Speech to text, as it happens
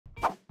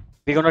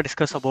We're going to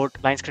discuss about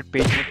ClientScript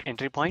pageInit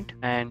entry point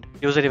and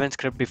user event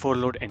script before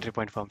load entry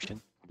point function.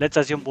 Let's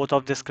assume both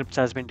of the scripts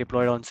has been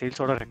deployed on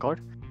sales order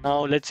record.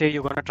 Now let's say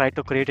you're going to try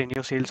to create a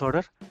new sales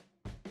order.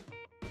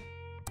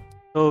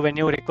 So when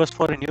you request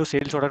for a new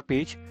sales order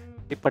page,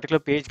 the particular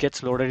page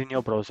gets loaded in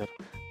your browser.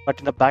 But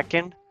in the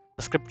backend,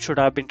 the script should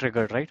have been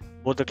triggered, right?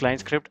 Both the client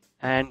script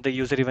and the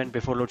user event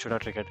before load should have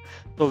triggered.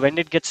 So when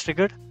it gets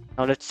triggered,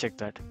 now let's check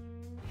that.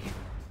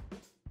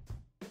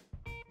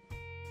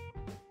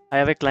 I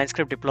have a client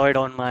script deployed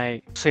on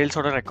my sales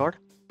order record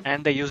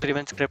and the user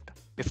event script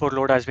before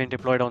load has been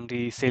deployed on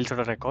the sales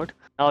order record.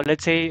 Now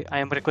let's say I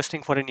am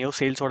requesting for a new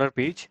sales order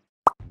page.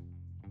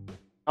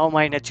 Now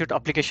my NetSuite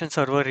application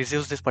server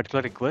receives this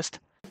particular request,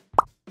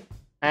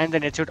 and the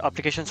NetSuite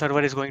application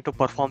server is going to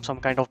perform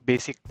some kind of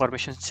basic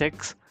permission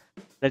checks.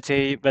 Let's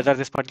say whether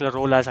this particular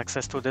role has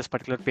access to this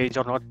particular page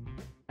or not.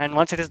 And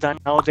once it is done,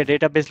 now the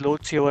database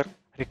loads your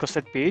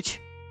requested page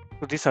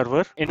to the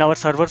server. In our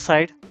server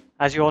side,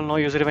 as you all know,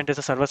 user event is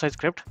a server-side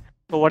script.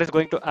 So what is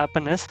going to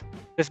happen is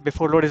this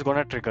before load is going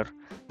to trigger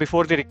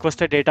before the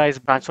requested data is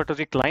transferred to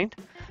the client.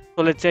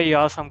 So let's say you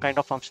have some kind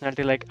of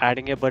functionality like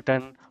adding a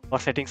button or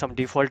setting some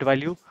default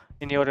value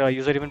in your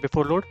user event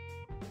before load.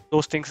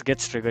 Those things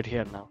gets triggered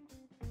here now.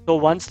 So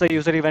once the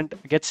user event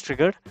gets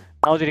triggered,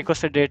 now the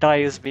requested data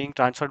is being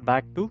transferred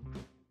back to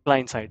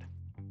client side.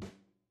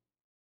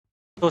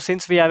 So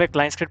since we have a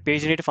ClientScript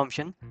pageInit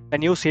function, the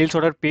new sales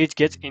order page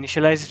gets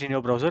initialized in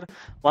your browser.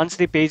 Once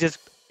the page is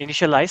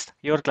initialized,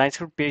 your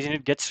ClientScript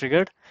pageInit gets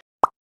triggered.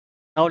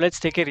 Now let's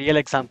take a real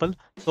example.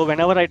 So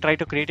whenever I try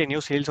to create a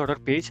new sales order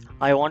page,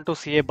 I want to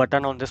see a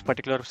button on this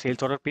particular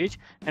sales order page,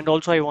 and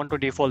also I want to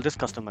default this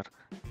customer.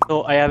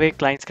 So I have a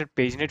ClientScript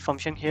pageInit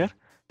function here,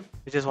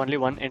 which is only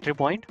one entry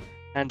point,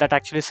 and that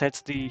actually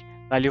sets the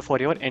value for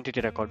your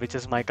entity record, which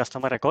is my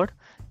customer record,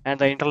 and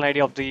the internal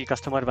ID of the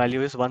customer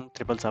value is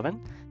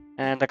 1777,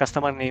 and the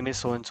customer name is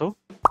so and so.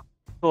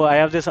 So I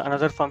have this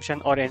another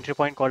function or entry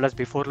point called as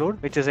before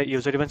load, which is a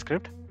user event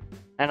script,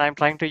 and I'm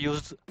trying to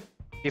use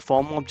the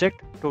form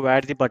object to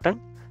add the button.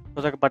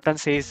 So the button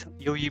says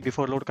UE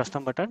before load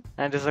custom button,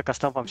 and this is a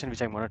custom function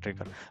which I'm going to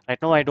trigger. Right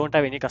now I don't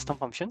have any custom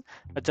function,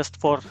 but just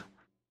for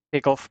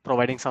sake of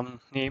providing some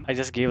name, I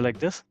just gave like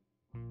this.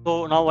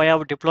 So now I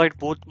have deployed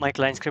both my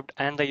client script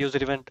and the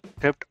user event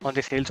script on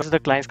the sales. This is the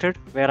client script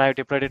where I have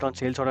deployed it on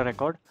sales order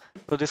record.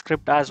 So this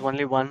script has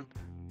only one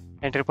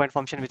entry point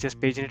function, which is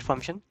pageInit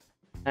function.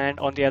 And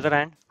on the other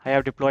hand, I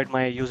have deployed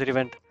my user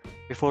event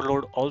before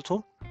load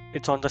also.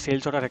 It's on the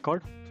sales order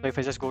record. So if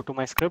I just go to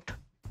my script,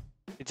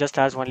 it just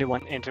has only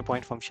one entry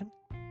point function.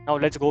 Now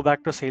let's go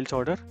back to sales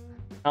order.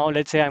 Now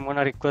let's say I'm going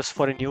to request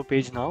for a new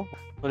page now.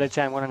 So let's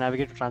say I'm going to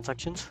navigate to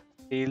transactions,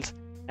 sales,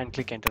 and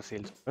click enter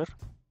sales order.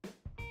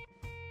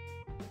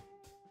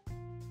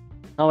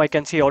 Now I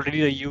can see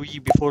already the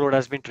UE before load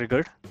has been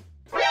triggered.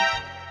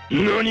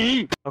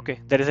 NANI? Okay,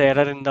 there is an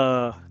error in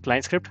the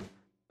client script.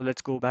 So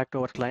let's go back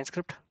to our client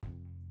script.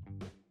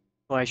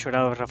 So I should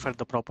have referred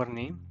the proper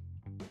name.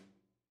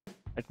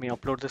 Let me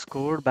upload this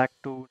code back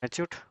to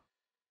NetSuite.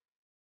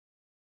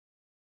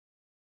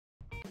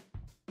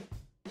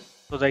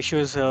 So the issue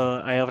is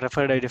I have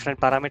referred a different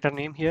parameter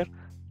name here.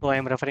 So I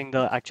am referring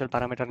the actual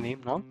parameter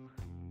name now.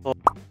 So,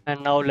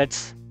 and now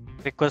let's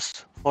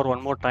request for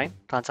one more time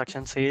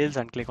transaction sales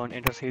and click on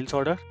enter sales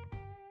order.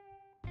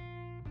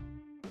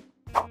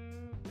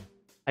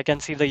 I can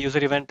see the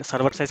user event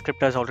server side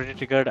script has already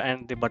triggered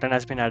and the button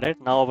has been added.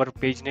 Now our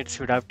pageInit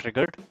should have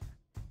triggered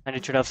and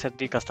it should have set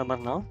the customer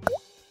now.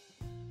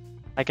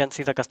 I can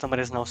see the customer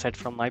is now set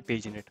from my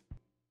pageInit.